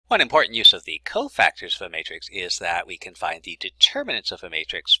One important use of the cofactors of a matrix is that we can find the determinants of a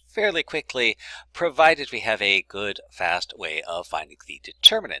matrix fairly quickly, provided we have a good, fast way of finding the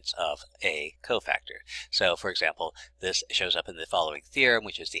determinants of a cofactor. So, for example, this shows up in the following theorem,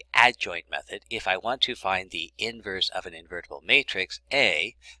 which is the adjoint method. If I want to find the inverse of an invertible matrix,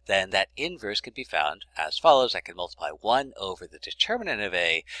 A, then that inverse can be found as follows. I can multiply 1 over the determinant of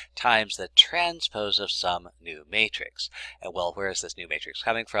A times the transpose of some new matrix. And well, where is this new matrix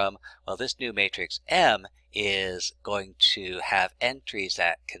coming from? Well, this new matrix M is going to have entries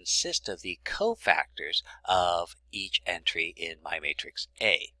that consist of the cofactors of each entry in my matrix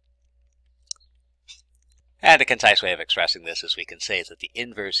A. And a concise way of expressing this is we can say that the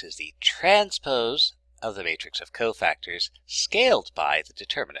inverse is the transpose of the matrix of cofactors scaled by the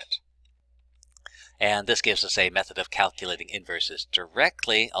determinant. And this gives us a method of calculating inverses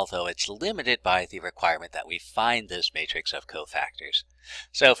directly, although it's limited by the requirement that we find this matrix of cofactors.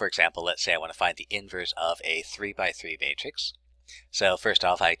 So, for example, let's say I want to find the inverse of a 3 by 3 matrix. So first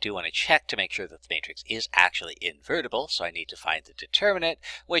off, I do want to check to make sure that the matrix is actually invertible, so I need to find the determinant,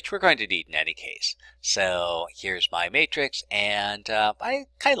 which we're going to need in any case. So here's my matrix, and I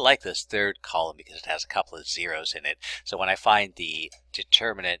kind of like this third column because it has a couple of zeros in it. So when I find the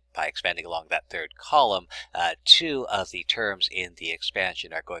determinant by expanding along that third column, 2 of the terms in the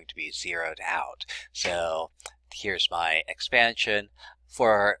expansion are going to be zeroed out. So here's my expansion.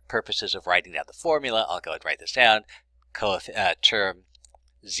 For purposes of writing down the formula, I'll go and write this down. Term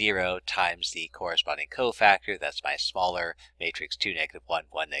 0 times the corresponding cofactor, that's my smaller matrix 2, negative 1,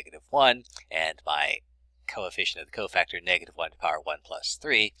 1, negative 1, and my coefficient of the cofactor, negative 1 to the power 1 plus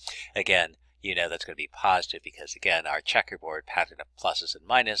 3. Again, you know that's going to be positive because, again, our checkerboard pattern of pluses and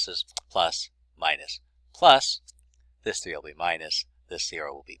minuses, plus, minus, plus. This 3 will be minus, this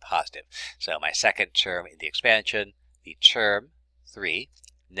 0 will be positive. So my second term in the expansion, the term 3,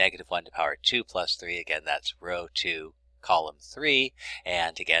 negative 1 to the power 2 plus 3, again, that's row 2, column 3,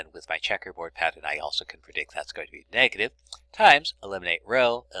 and again with my checkerboard pattern I also can predict that's going to be negative, times eliminate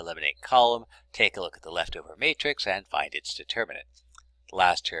row, eliminate column, take a look at the leftover matrix and find its determinant.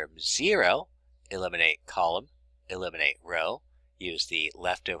 Last term 0, eliminate column, eliminate row, use the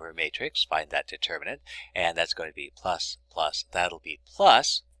leftover matrix, find that determinant, and that's going to be plus, plus, that'll be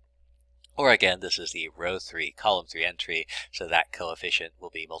plus. Or again, this is the row 3, column 3 entry, so that coefficient will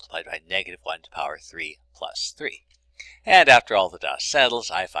be multiplied by negative 1 to the power 3 plus 3. And after all the dust settles,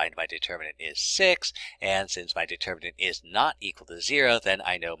 I find my determinant is 6, and since my determinant is not equal to 0, then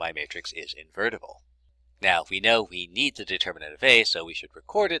I know my matrix is invertible. Now, we know we need the determinant of A, so we should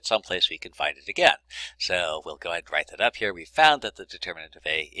record it someplace we can find it again. So we'll go ahead and write that up here. We found that the determinant of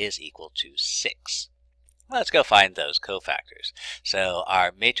A is equal to 6. Let's go find those cofactors. So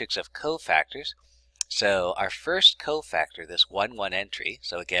our matrix of cofactors, so our first cofactor, this 1, 1 entry,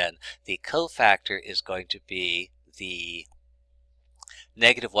 so again, the cofactor is going to be the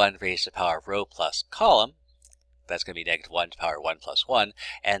negative 1 raised to the power row plus column. That's going to be negative 1 to the power 1 plus 1,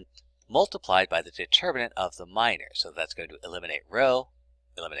 and multiplied by the determinant of the minor. So that's going to eliminate row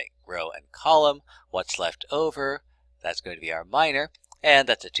and column. What's left over? That's going to be our minor. And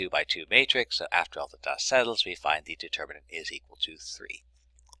that's a 2 by 2 matrix, so after all the dust settles, we find the determinant is equal to 3.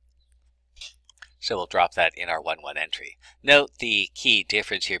 So we'll drop that in our 1, 1 entry. Note the key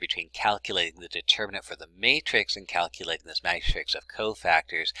difference here between calculating the determinant for the matrix and calculating this matrix of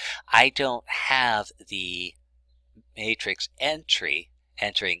cofactors. I don't have the matrix entry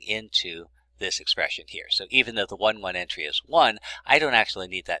entering into this expression here. So even though the 1, 1 entry is 1, I don't actually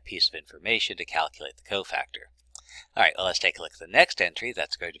need that piece of information to calculate the cofactor. All right, well, let's take a look at the next entry.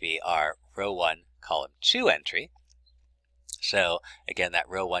 That's going to be our row 1, column 2 entry. So again, that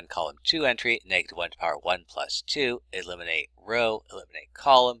row 1, column 2 entry, negative 1 to the power 1 plus 2, eliminate row, eliminate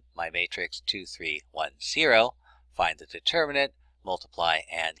column, my matrix 2, 3, 1, 0, find the determinant, multiply,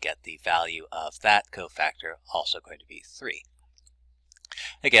 and get the value of that cofactor, also going to be 3.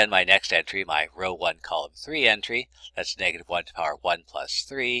 Again, my next entry, my row 1, column 3 entry, that's negative 1 to the power 1 plus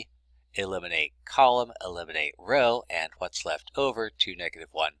 3, eliminate column, eliminate row, and what's left over, 2, negative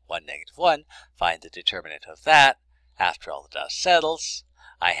 1, 1, negative 1, find the determinant of that. After all the dust settles,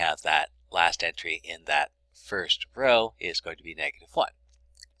 I have that last entry in that first row is going to be negative 1.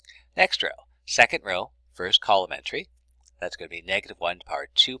 Next row, second row, first column entry, that's going to be negative 1 to the power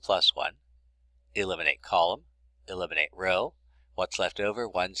 2 plus 1, eliminate column, eliminate row, what's left over,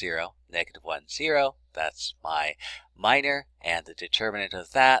 1, 0, negative 1, 0, that's my minor, and the determinant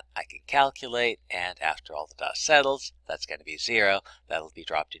of that I can calculate, and after all the dust settles, that's going to be 0, that'll be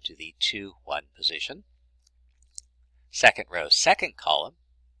dropped into the 2, 1 position. Second row, second column,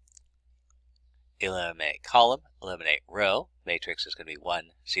 eliminate column, eliminate row. Matrix is going to be 1,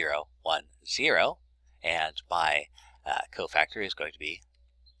 0, 1, 0. And my cofactor is going to be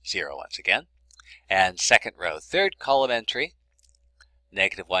 0 once again. And second row, third column entry,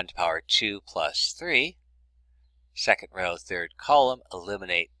 negative 1 to the power 2 plus 3. Second row, third column,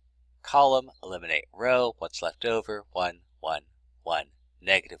 eliminate row. What's left over? 1, 1, 1,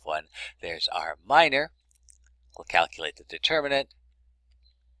 negative 1. There's our minor. We'll calculate the determinant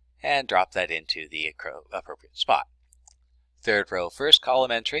and drop that into the appropriate spot. Third row, first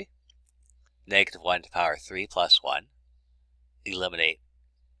column entry, negative 1 to the power 3 plus 1. Eliminate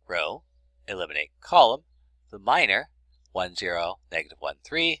row, eliminate column. The minor, 1, 0, negative 1,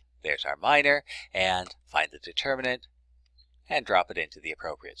 3. There's our minor. And find the determinant and drop it into the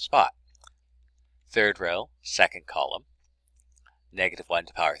appropriate spot. Third row, second column, negative 1 to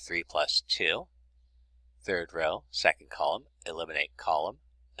the power 3 plus 2. Third row, second column, eliminate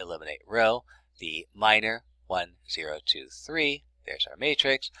row. The minor, 1, 0, 2, 3. There's our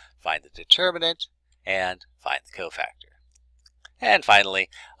matrix. Find the determinant and find the cofactor. And finally,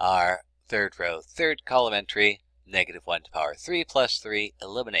 our third row, third column entry, negative 1 to the power 3 plus 3.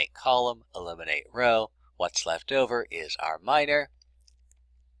 Eliminate column, eliminate row. What's left over is our minor.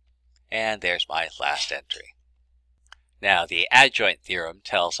 And there's my last entry. Now, the adjoint theorem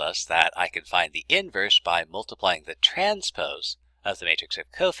tells us that I can find the inverse by multiplying the transpose of the matrix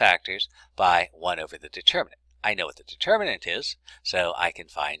of cofactors by 1 over the determinant. I know what the determinant is, so I can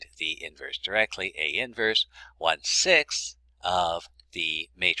find the inverse directly. A inverse 1/6 of the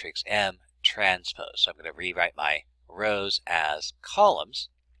matrix M transpose. So I'm going to rewrite my rows as columns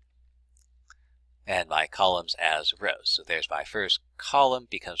and my columns as rows. So there's my first column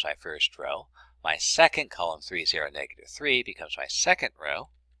becomes my first row. My second column, 3, 0, negative 3, becomes my second row.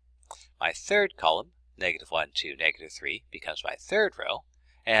 My third column, negative 1, 2, negative 3, becomes my third row.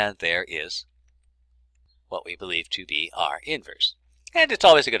 And there is what we believe to be our inverse. And it's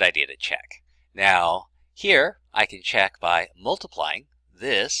always a good idea to check. Now, here I can check by multiplying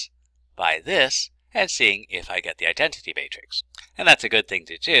this by this and seeing if I get the identity matrix. And that's a good thing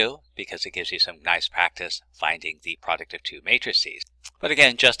to do because it gives you some nice practice finding the product of two matrices. But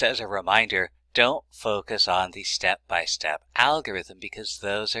again, just as a reminder, don't focus on the step-by-step algorithm because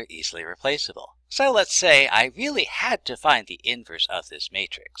those are easily replaceable. So let's say I really had to find the inverse of this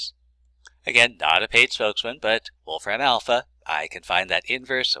matrix. Again, not a paid spokesman, but Wolfram Alpha. I can find that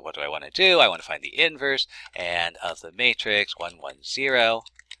inverse. So what do I want to do? I want to find the inverse and of the matrix 1, 1, 0,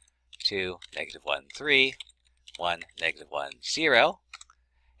 2, negative 1, 3, 1, negative 1, 0.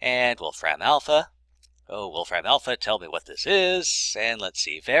 And Wolfram Alpha. Oh, Wolfram Alpha, tell me what this is. And let's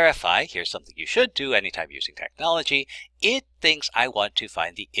see, verify. Here's something you should do anytime using technology. It thinks I want to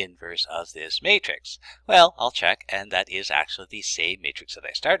find the inverse of this matrix. Well, I'll check, and that is actually the same matrix that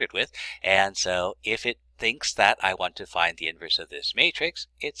I started with. And so if it thinks that I want to find the inverse of this matrix,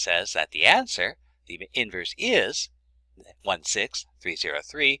 it says that the answer, the inverse is 1, 6, 3, 0,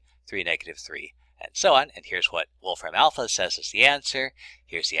 3, 3, negative 3. And so on. And here's what Wolfram Alpha says is the answer.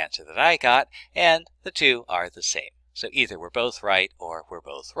 Here's the answer that I got. And the two are the same. So either we're both right or we're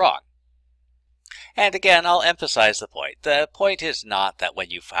both wrong. And again, I'll emphasize the point. The point is not that when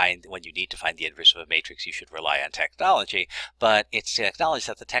you need to find the inverse of a matrix, you should rely on technology, but it's to acknowledge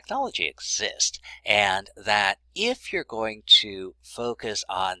that the technology exists, and that if you're going to focus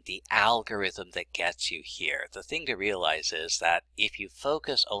on the algorithm that gets you here, the thing to realize is that if you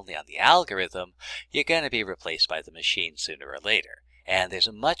focus only on the algorithm, you're going to be replaced by the machine sooner or later. And there's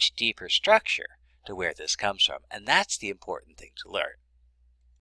a much deeper structure to where this comes from, and that's the important thing to learn.